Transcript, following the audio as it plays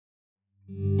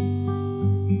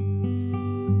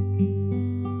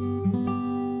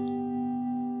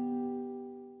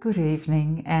Good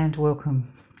evening and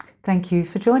welcome. Thank you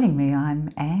for joining me.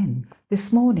 I'm Anne.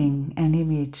 This morning an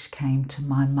image came to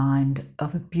my mind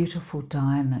of a beautiful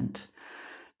diamond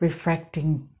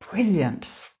refracting brilliant,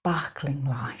 sparkling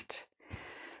light.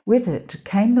 With it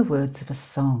came the words of a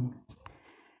song.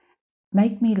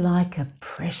 Make me like a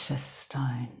precious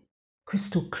stone,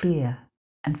 crystal clear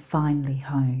and finely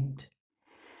honed.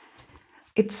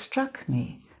 It struck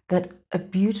me that a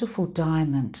beautiful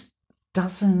diamond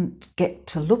doesn't get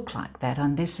to look like that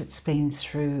unless it's been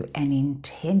through an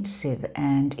intensive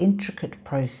and intricate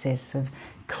process of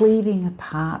cleaving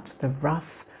apart the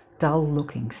rough,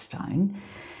 dull-looking stone,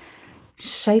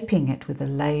 shaping it with a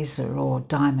laser or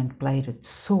diamond-bladed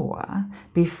saw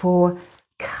before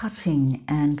cutting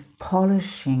and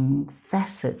polishing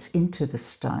facets into the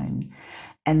stone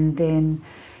and then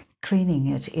cleaning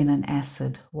it in an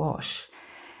acid wash.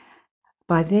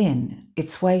 By then,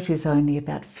 its weight is only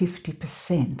about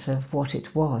 50% of what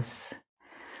it was.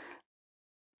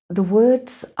 The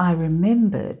words I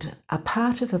remembered are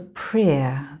part of a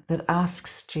prayer that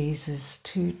asks Jesus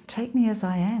to take me as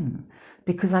I am,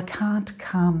 because I can't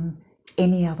come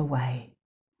any other way.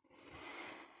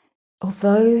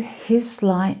 Although His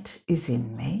light is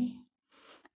in me,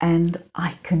 and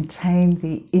I contain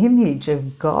the image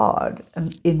of God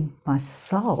in my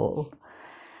soul,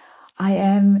 I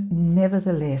am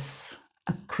nevertheless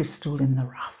a crystal in the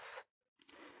rough.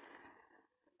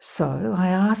 So I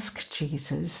ask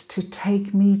Jesus to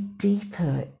take me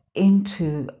deeper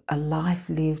into a life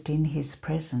lived in His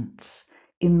presence,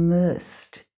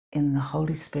 immersed in the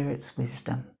Holy Spirit's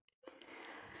wisdom.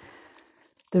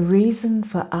 The reason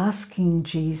for asking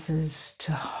Jesus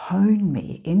to hone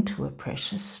me into a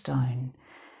precious stone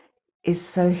is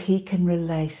so He can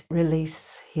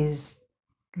release His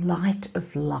light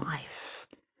of life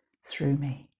through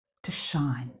me to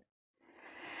shine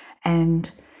and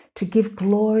to give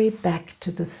glory back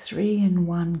to the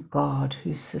three-in-one God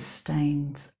who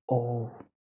sustains all.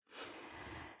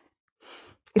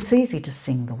 It's easy to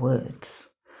sing the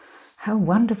words. How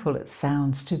wonderful it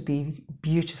sounds to be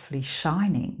beautifully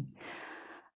shining.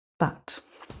 But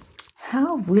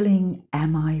how willing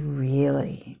am I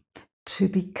really to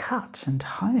be cut and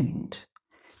honed,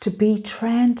 to be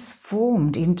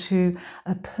transformed into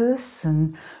a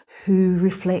person who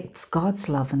reflects God's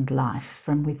love and life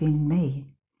from within me,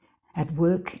 at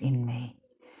work in me?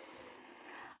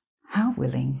 How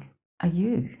willing are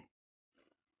you?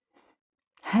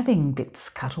 Having bits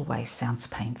cut away sounds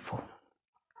painful.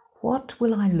 What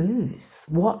will I lose?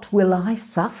 What will I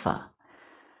suffer?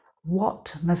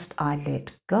 What must I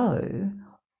let go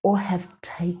or have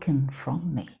taken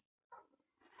from me?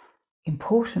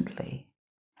 Importantly,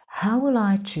 how will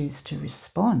I choose to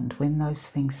respond when those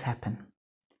things happen?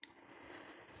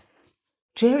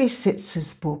 Jerry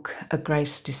Sitzer's book, A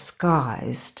Grace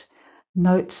Disguised,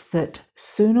 notes that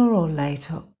sooner or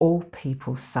later all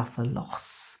people suffer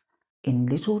loss, in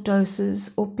little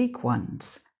doses or big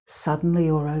ones, suddenly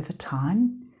or over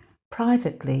time,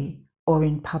 privately or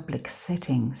in public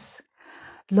settings.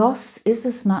 Loss is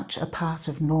as much a part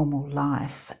of normal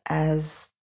life as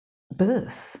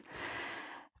birth.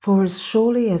 For as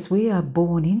surely as we are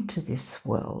born into this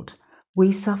world,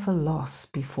 we suffer loss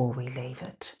before we leave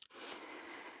it.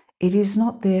 It is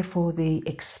not therefore the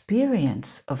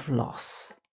experience of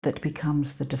loss that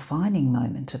becomes the defining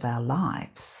moment of our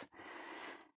lives,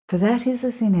 for that is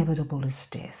as inevitable as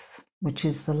death, which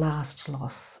is the last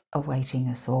loss awaiting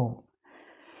us all.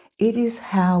 It is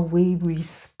how we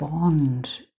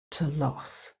respond to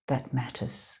loss that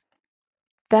matters.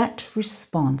 That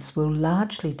response will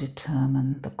largely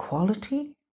determine the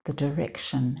quality, the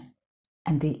direction,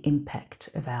 and the impact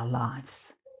of our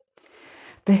lives.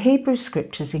 The Hebrew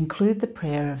scriptures include the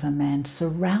prayer of a man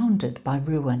surrounded by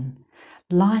ruin.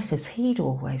 Life as he'd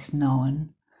always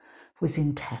known was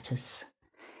in tatters.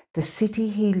 The city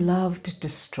he loved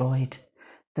destroyed,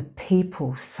 the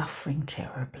people suffering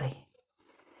terribly.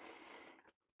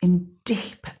 In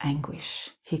deep anguish,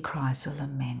 he cries a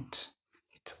lament.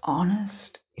 It's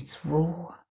honest, it's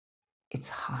raw, it's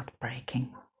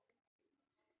heartbreaking.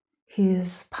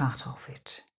 Here's part of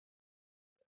it.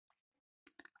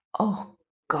 Oh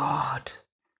God,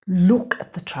 look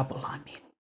at the trouble I'm in.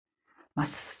 My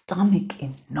stomach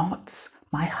in knots,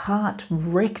 my heart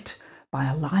wrecked by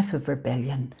a life of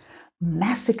rebellion,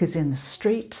 massacres in the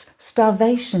streets,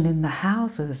 starvation in the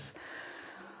houses.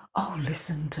 Oh,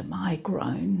 listen to my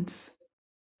groans.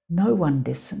 No one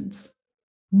listens.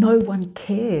 No one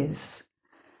cares.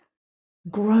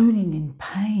 Groaning in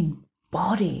pain,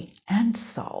 body and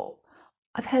soul.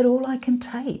 I've had all I can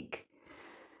take.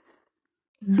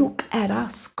 Look at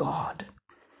us, God.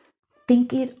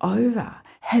 Think it over.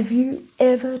 Have you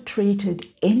ever treated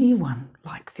anyone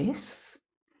like this?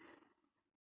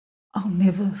 I'll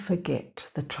never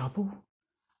forget the trouble,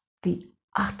 the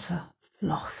utter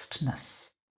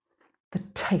lostness, the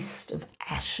taste of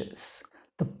ashes,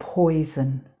 the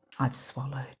poison I've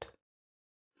swallowed.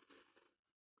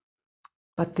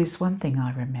 But there's one thing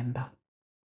I remember,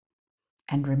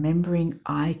 and remembering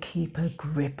I keep a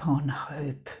grip on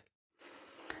hope.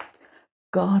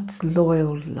 God's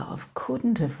loyal love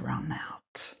couldn't have run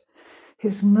out.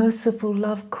 His merciful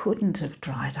love couldn't have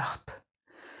dried up.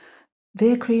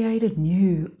 They're created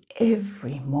new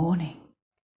every morning.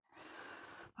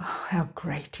 Oh, how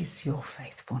great is your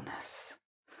faithfulness.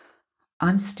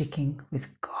 I'm sticking with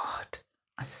God.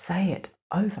 I say it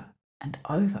over and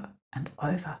over and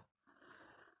over.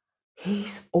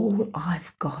 He's all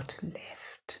I've got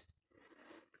left.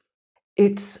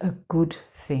 It's a good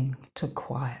thing to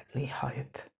quietly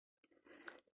hope.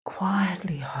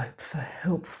 Quietly hope for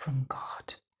help from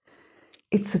God.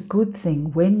 It's a good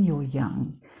thing when you're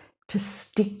young to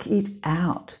stick it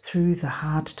out through the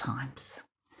hard times.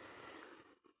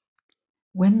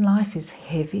 When life is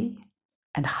heavy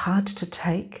and hard to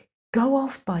take, go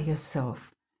off by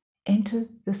yourself. Enter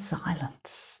the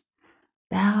silence.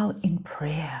 Bow in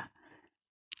prayer.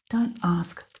 Don't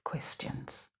ask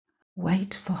questions.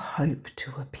 Wait for hope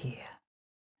to appear.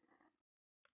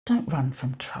 Don't run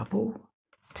from trouble.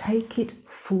 Take it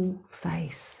full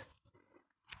face.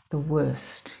 The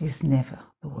worst is never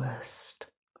the worst.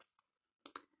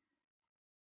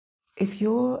 If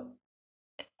you're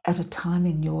at a time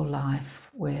in your life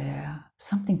where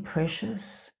something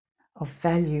precious of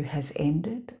value has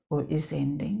ended or is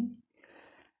ending,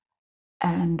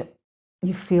 and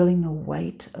you're feeling the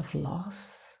weight of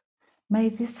loss, may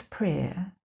this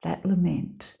prayer, that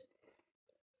lament,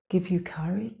 give you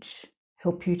courage,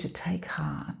 help you to take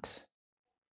heart,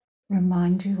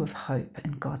 remind you of hope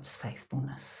and God's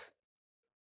faithfulness.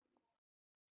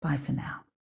 Bye for now.